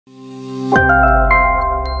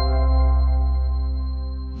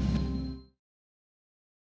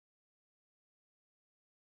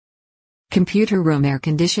Computer room air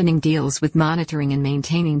conditioning deals with monitoring and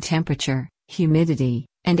maintaining temperature, humidity,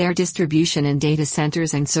 and air distribution in data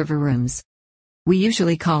centers and server rooms. We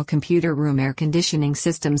usually call computer room air conditioning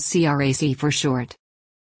systems CRAC for short.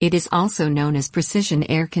 It is also known as precision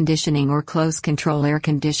air conditioning or close control air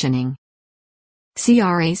conditioning.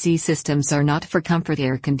 CRAC systems are not for comfort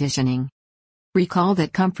air conditioning. Recall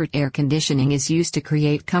that comfort air conditioning is used to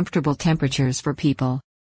create comfortable temperatures for people.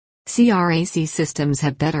 CRAC systems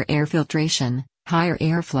have better air filtration, higher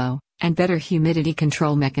airflow, and better humidity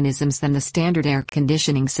control mechanisms than the standard air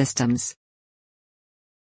conditioning systems.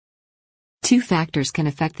 Two factors can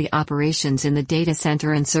affect the operations in the data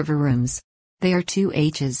center and server rooms. They are two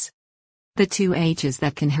H's. The two H's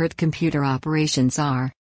that can hurt computer operations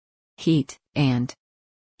are heat and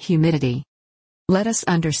humidity. Let us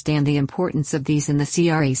understand the importance of these in the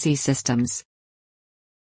CRAC systems.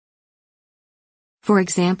 For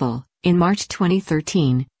example, in March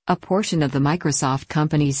 2013, a portion of the Microsoft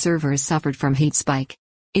company's servers suffered from heat spike.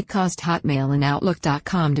 It caused Hotmail and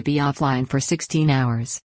Outlook.com to be offline for 16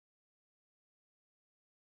 hours.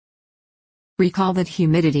 Recall that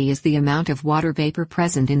humidity is the amount of water vapor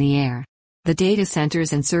present in the air. The data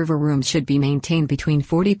centers and server rooms should be maintained between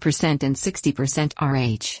 40% and 60%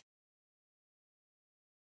 RH.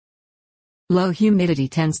 Low humidity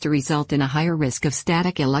tends to result in a higher risk of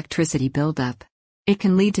static electricity buildup. It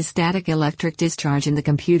can lead to static electric discharge in the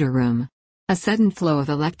computer room. A sudden flow of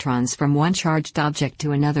electrons from one charged object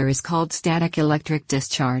to another is called static electric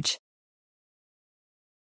discharge.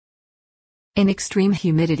 In extreme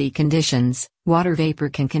humidity conditions, water vapor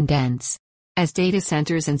can condense. As data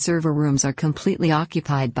centers and server rooms are completely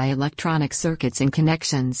occupied by electronic circuits and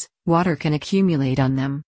connections, water can accumulate on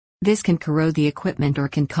them. This can corrode the equipment or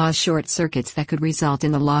can cause short circuits that could result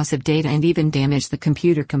in the loss of data and even damage the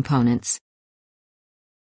computer components.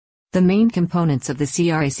 The main components of the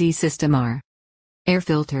CRAC system are air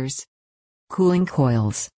filters, cooling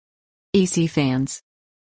coils, EC fans,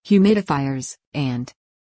 humidifiers, and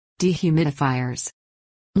dehumidifiers.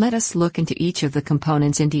 Let us look into each of the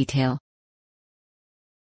components in detail.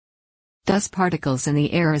 Dust particles in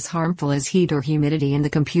the air is harmful as heat or humidity in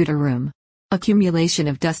the computer room. Accumulation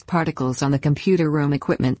of dust particles on the computer room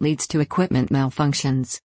equipment leads to equipment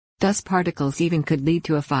malfunctions. Dust particles even could lead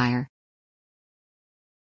to a fire.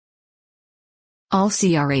 All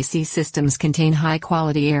CRAC systems contain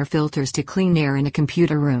high-quality air filters to clean air in a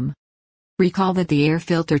computer room. Recall that the air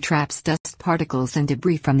filter traps dust particles and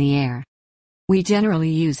debris from the air. We generally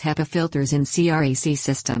use HEPA filters in CRAC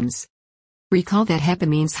systems. Recall that HEPA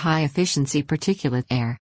means high-efficiency particulate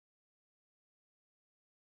air.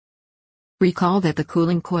 Recall that the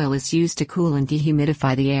cooling coil is used to cool and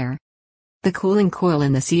dehumidify the air. The cooling coil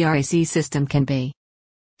in the CRAC system can be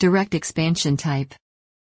direct expansion type,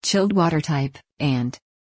 chilled water type, and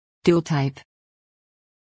dual type.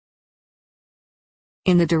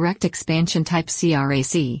 In the direct expansion type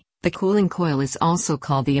CRAC, the cooling coil is also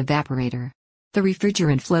called the evaporator. The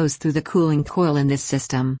refrigerant flows through the cooling coil in this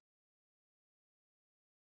system.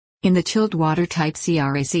 In the chilled water type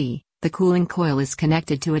CRAC, the cooling coil is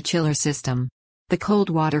connected to a chiller system. The cold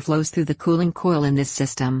water flows through the cooling coil in this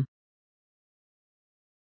system.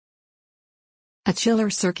 A chiller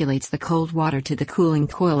circulates the cold water to the cooling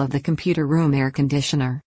coil of the computer room air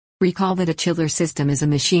conditioner. Recall that a chiller system is a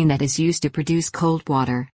machine that is used to produce cold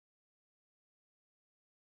water.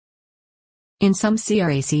 In some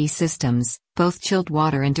CRAC systems, both chilled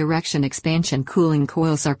water and direction expansion cooling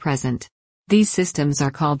coils are present. These systems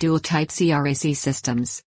are called dual-type CRAC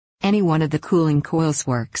systems. Any one of the cooling coils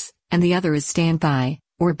works, and the other is standby,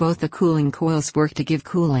 or both the cooling coils work to give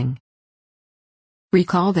cooling.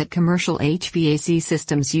 Recall that commercial HVAC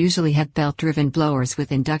systems usually have belt-driven blowers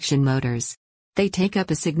with induction motors. They take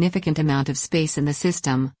up a significant amount of space in the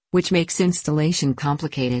system, which makes installation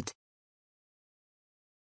complicated.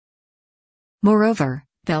 Moreover,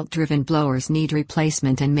 belt-driven blowers need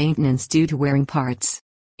replacement and maintenance due to wearing parts.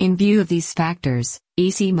 In view of these factors,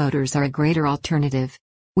 EC motors are a greater alternative.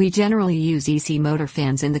 We generally use EC motor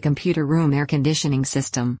fans in the computer room air conditioning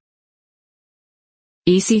system.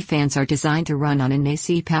 EC fans are designed to run on an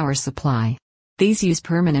AC power supply. These use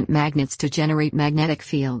permanent magnets to generate magnetic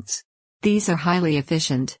fields. These are highly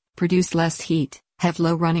efficient, produce less heat, have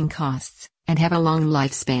low running costs, and have a long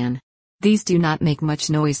lifespan. These do not make much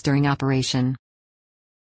noise during operation.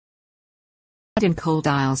 Hot and cold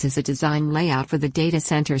aisles is a design layout for the data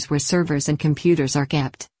centers where servers and computers are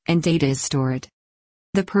kept, and data is stored.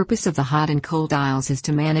 The purpose of the hot and cold aisles is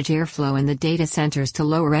to manage airflow in the data centers to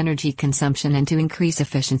lower energy consumption and to increase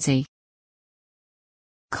efficiency.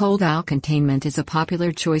 Cold aisle containment is a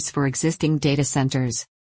popular choice for existing data centers.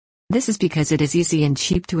 This is because it is easy and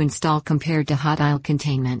cheap to install compared to hot aisle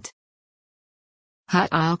containment. Hot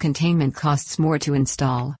aisle containment costs more to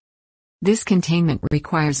install. This containment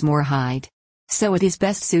requires more height, so it is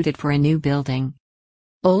best suited for a new building.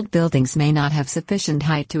 Old buildings may not have sufficient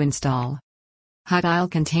height to install. Hot aisle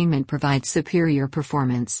containment provides superior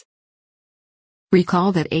performance.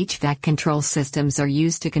 Recall that HVAC control systems are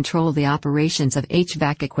used to control the operations of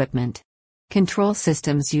HVAC equipment. Control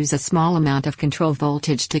systems use a small amount of control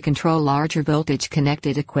voltage to control larger voltage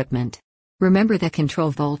connected equipment. Remember that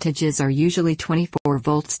control voltages are usually 24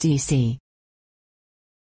 volts DC.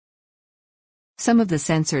 Some of the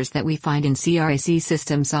sensors that we find in CRAC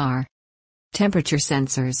systems are temperature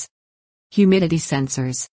sensors, humidity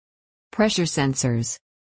sensors, pressure sensors,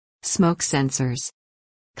 smoke sensors,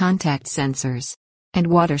 contact sensors, and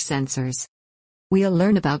water sensors. We'll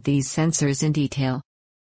learn about these sensors in detail.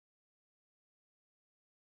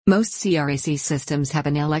 Most CRAC systems have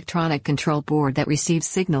an electronic control board that receives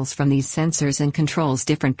signals from these sensors and controls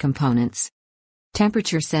different components.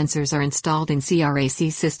 Temperature sensors are installed in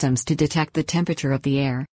CRAC systems to detect the temperature of the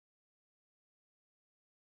air.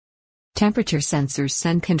 Temperature sensors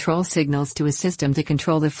send control signals to a system to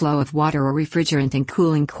control the flow of water or refrigerant in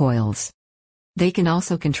cooling coils. They can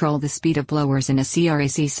also control the speed of blowers in a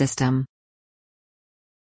CRAC system.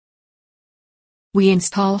 We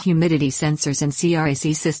install humidity sensors in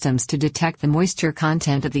CRAC systems to detect the moisture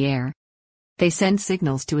content of the air. They send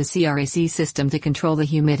signals to a CRAC system to control the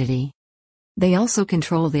humidity. They also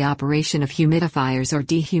control the operation of humidifiers or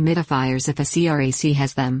dehumidifiers if a CRAC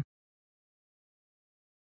has them.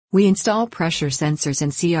 We install pressure sensors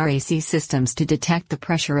in CRAC systems to detect the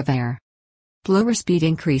pressure of air. Blower speed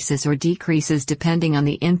increases or decreases depending on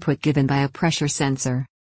the input given by a pressure sensor.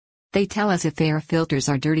 They tell us if air filters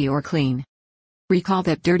are dirty or clean. Recall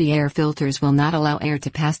that dirty air filters will not allow air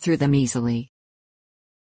to pass through them easily.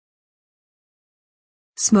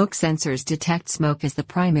 Smoke sensors detect smoke as the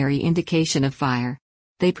primary indication of fire.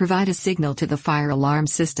 They provide a signal to the fire alarm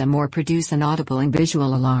system or produce an audible and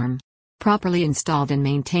visual alarm. Properly installed and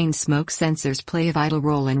maintained smoke sensors play a vital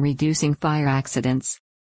role in reducing fire accidents.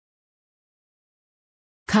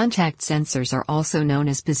 Contact sensors are also known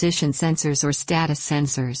as position sensors or status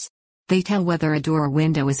sensors. They tell whether a door or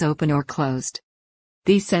window is open or closed.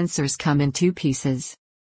 These sensors come in two pieces.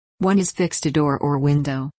 One is fixed to door or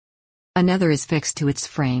window. Another is fixed to its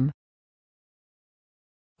frame.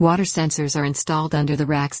 Water sensors are installed under the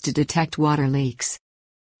racks to detect water leaks.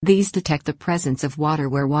 These detect the presence of water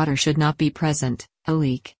where water should not be present, a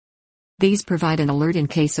leak. These provide an alert in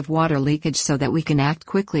case of water leakage so that we can act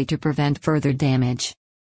quickly to prevent further damage.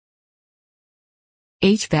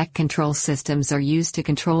 HVAC control systems are used to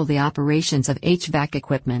control the operations of HVAC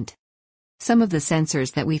equipment. Some of the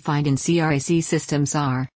sensors that we find in CRAC systems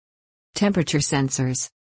are temperature sensors,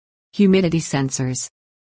 humidity sensors,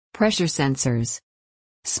 pressure sensors,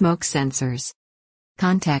 smoke sensors,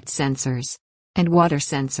 contact sensors, and water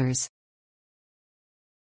sensors.